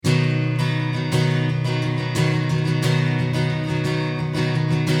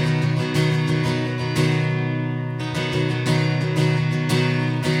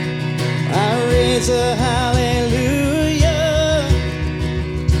raise a hallelujah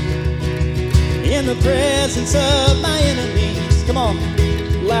in the presence of my enemies. Come on,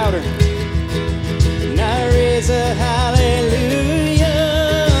 louder. And I raise a hallelujah,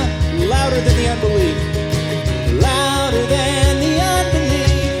 louder than the unbelief, louder than the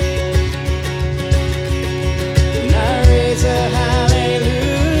unbelief. And I raise a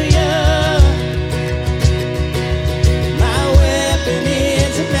hallelujah, my weapon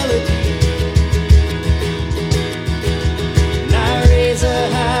is a melody. And I raise a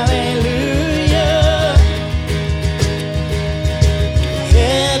hallelujah,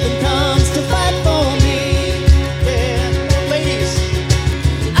 heaven comes to fight for me. Yeah, ladies.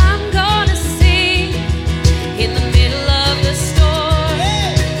 I'm gonna sing in the middle of the storm.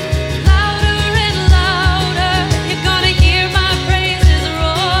 Yeah. Louder and louder, you're gonna hear my praises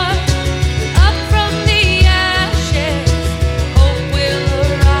roar. Up from the ashes, hope will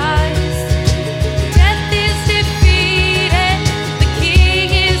arise. Death is defeated, the King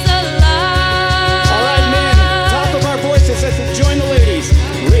is alive. All right, men, top of our voices, let's join the ladies.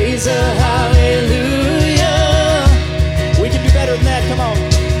 Raise a hallelujah. We can do better than that, come on.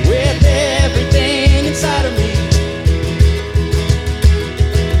 With everything inside of me.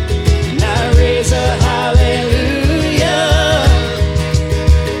 And I raise a hallelujah.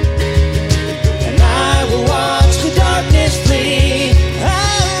 And I will watch the darkness flee. I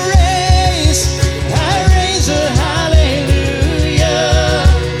raise a hallelujah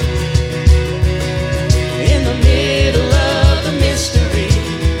in the middle of the mystery.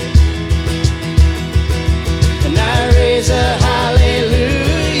 And I raise a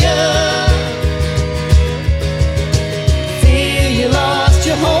hallelujah. Fear you lost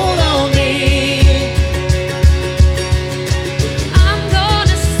your hold on me. I'm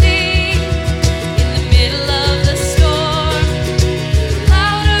gonna sing in the middle of the storm.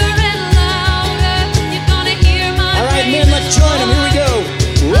 Louder and louder, you're gonna hear my All right, men, praises let's join them. Here we go.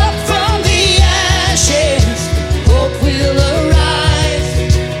 Up from the ashes, hope will arise.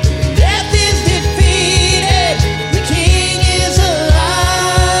 Death is defeated, the King is alive.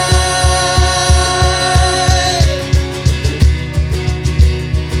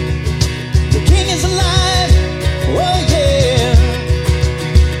 The King is alive, oh yeah.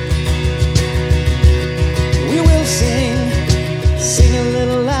 We will sing a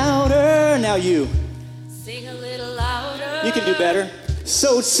little louder. Now you. Sing a little louder. You can do better.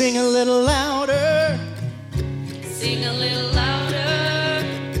 So sing a little louder. Sing a little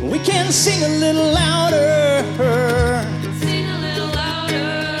louder. We can sing a little louder. Sing a little louder.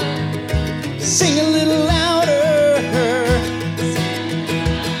 Sing a little louder.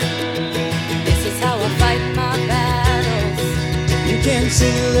 This is how I fight my battles. You can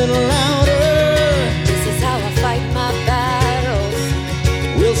sing a little louder. This is how I fight my battles.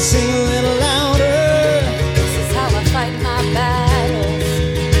 We'll sing a little louder. This is how I fight my battles.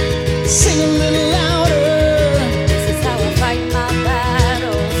 Sing a little louder. This is how I fight my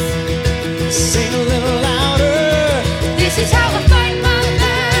battles. Sing a little louder. This is how I fight my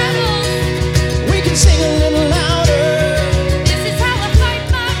battles. We can sing a little louder. This is how I fight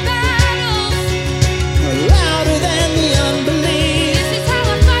my battles. Louder than the unbelief. This is how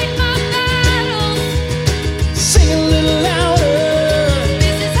I fight my battles. Sing a little louder.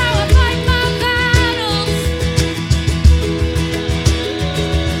 This is how I fight my battles.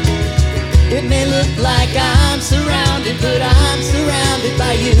 It may look like I'm surrounded, but I'm surrounded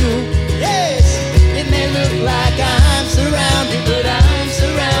by you. Yes! It may look like I'm surrounded, but I'm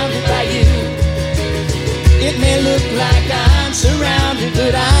surrounded by you. It may look like I'm surrounded,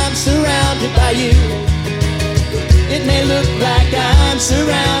 but I'm surrounded by you. It may look like I'm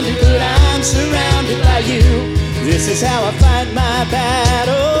surrounded, but I'm surrounded by you. This is how I fight my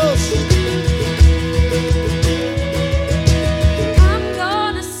battles. I'm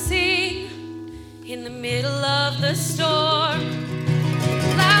gonna sing in the middle of the storm.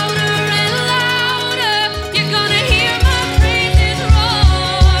 Louder and louder, you're gonna hear my praises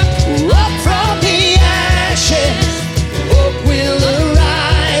roar. Up from the ashes, hope will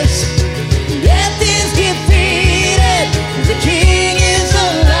arise. Death is defeated, the King is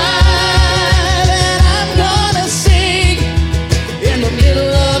alive. And I'm gonna sing in the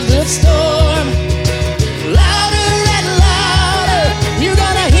middle of the storm.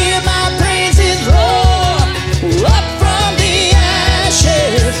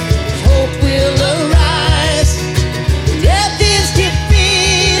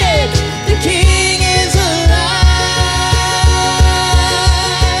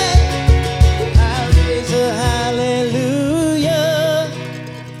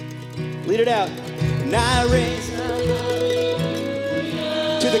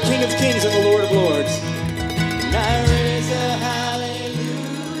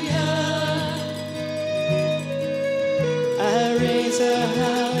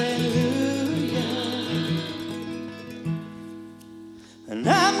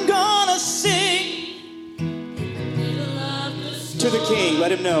 to the King.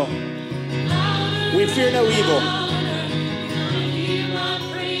 Let him know. We fear no evil.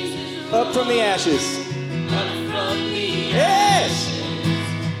 Up from the ashes. Yes!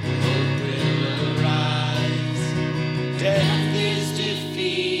 Death is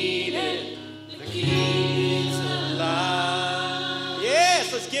defeated. The King is alive.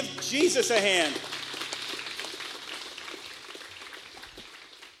 Yes, let's give Jesus a hand.